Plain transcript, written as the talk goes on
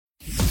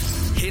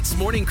Hits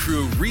Morning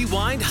Crew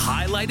Rewind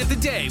Highlight of the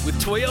Day with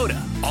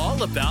Toyota.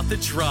 All about the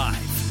drive.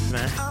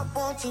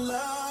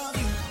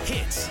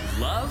 Hits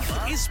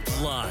Love is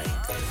Blind.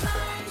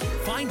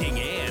 Finding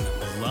Anne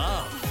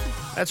Love.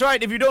 That's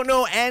right. If you don't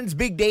know, Anne's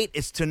big date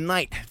is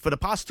tonight. For the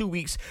past 2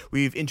 weeks,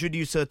 we've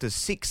introduced her to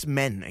 6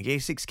 men,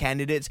 6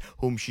 candidates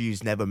whom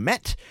she's never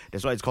met.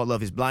 That's why it's called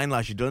Love is Blind.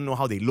 She doesn't know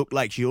how they look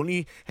like. She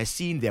only has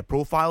seen their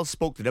profiles,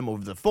 spoke to them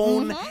over the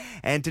phone.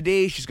 And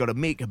today, she's got to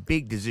make a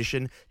big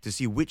decision to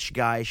see which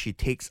guy she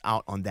takes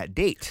out on that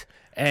date.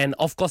 And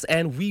of course,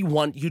 Anne, we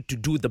want you to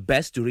do the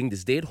best during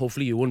this date.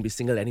 Hopefully you won't be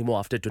single anymore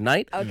after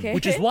tonight. Okay.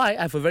 Which is why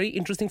I have a very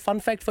interesting fun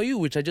fact for you,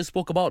 which I just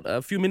spoke about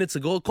a few minutes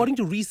ago. According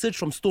to research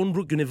from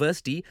Stonebrook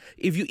University,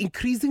 if you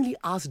increasingly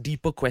ask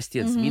deeper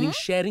questions, meaning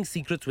sharing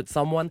secrets with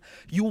someone,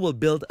 you will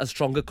build a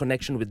stronger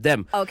connection with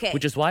them. Okay.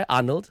 Which is why,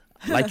 Arnold,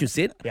 like you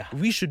said,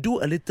 we should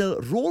do a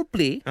little role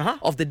play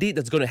of the date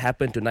that's going to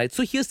happen tonight.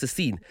 So here's the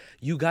scene.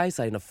 You guys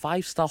are in a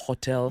 5-star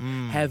hotel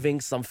having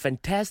some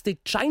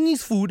fantastic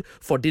Chinese food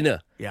for dinner.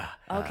 Yeah.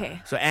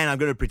 Okay. So, Anne, I'm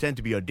going to pretend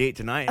to be your date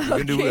tonight. We're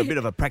going to do a bit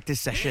of a practice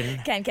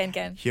session.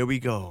 Can. Here we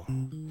go.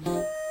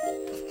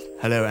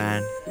 Hello,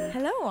 Anne.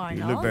 Hello, Arnold.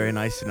 You look very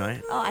nice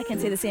tonight. Oh, I can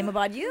say the same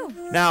about you.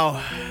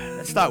 Now,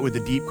 let's start with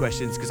the deep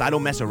questions because I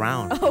don't mess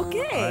around.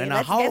 Okay, now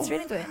let's get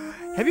straight into it.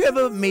 Have you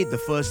ever made the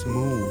first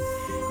move?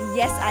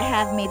 Yes, I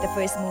have made the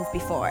first move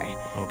before.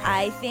 Okay.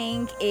 I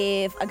think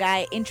if a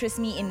guy interests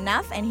me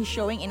enough and he's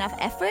showing enough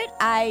effort,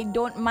 I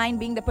don't mind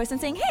being the person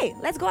saying, hey,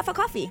 let's go out for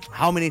coffee.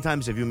 How many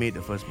times have you made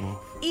the first move?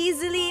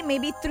 Easily,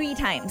 maybe 3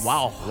 times.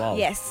 Wow.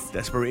 Yes.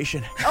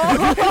 Desperation.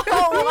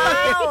 Oh,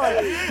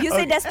 wow. You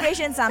say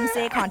desperation, some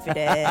say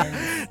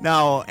confidence.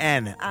 Now,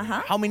 Anne,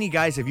 how many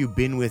guys have you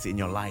been with in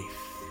your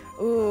life?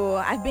 Ooh,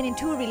 I've been in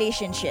 2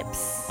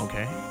 relationships.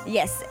 Okay.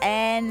 Yes,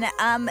 and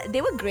they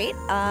were great.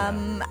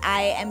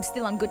 I am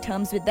still on good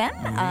terms with them.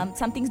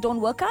 Some things don't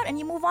work out and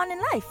you move on in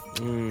life.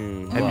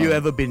 Have you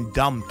ever been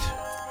dumped?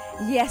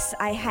 Yes,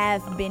 I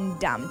have been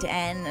dumped.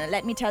 And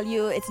let me tell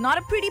you, it's not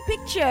a pretty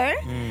picture.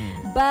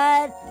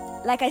 But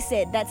like I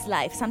said, that's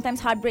life. Sometimes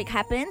heartbreak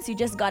happens. You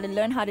just got to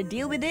learn how to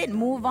deal with it,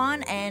 move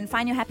on, and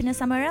find your happiness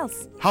somewhere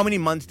else. How many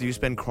months do you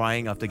spend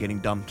crying after getting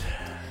dumped?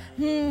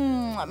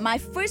 My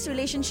first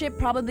relationship,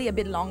 probably a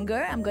bit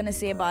longer. I'm going to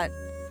say about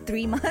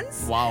 3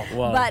 months. Wow.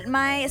 But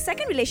my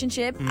second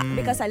relationship,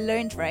 because I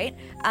learned, right,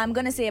 I'm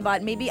going to say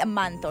about maybe a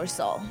month or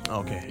so.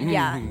 Okay.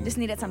 Yeah, just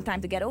needed some time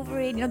to get over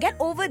it. Get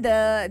over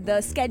the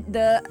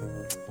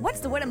what's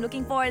the word I'm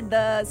looking for?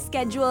 The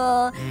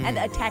schedule and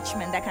the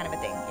attachment, that kind of a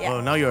thing. Yeah.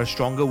 Well, now you're a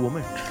stronger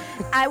woman.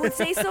 I would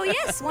say so,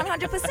 yes,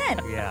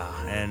 100%. Yeah,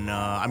 and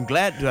I'm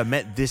glad to have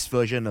met this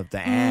version of the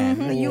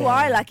Anne. You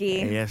are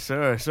lucky. Yes,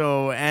 sir.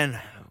 So, Anne,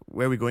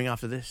 where are we going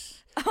after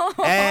this?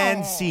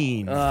 And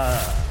scene.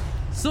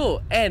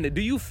 So, Anne, do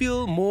you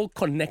feel more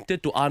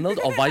connected to Arnold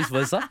or vice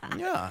versa?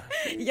 Yeah.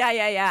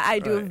 Yeah. I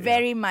do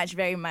very much.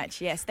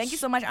 Yes. Thank you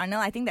so much,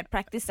 Arnold. I think that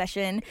practice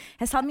session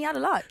has helped me out a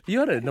lot.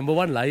 You're a number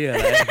 1 liar.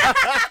 Right?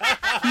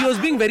 He was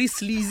being very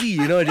sleazy,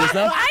 just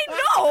now. I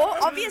know,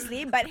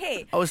 obviously, but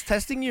hey. I was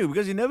testing you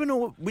because you never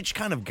know which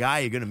kind of guy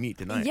you're going to meet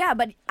tonight. Yeah,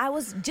 but I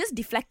was just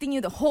deflecting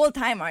you the whole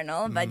time,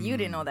 Arnold. But you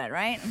didn't know that,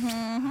 right?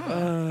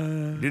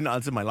 You didn't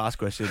answer my last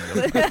question.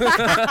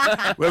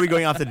 Where are we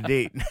going after the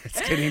date?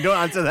 Just kidding. Don't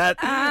answer that.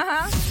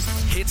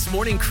 Hits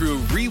Morning Crew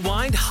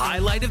Rewind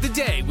Highlight of the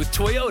Day with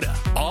Toyota.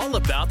 All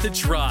about the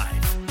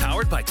drive.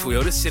 Powered by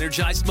Toyota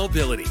Synergized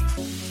Mobility.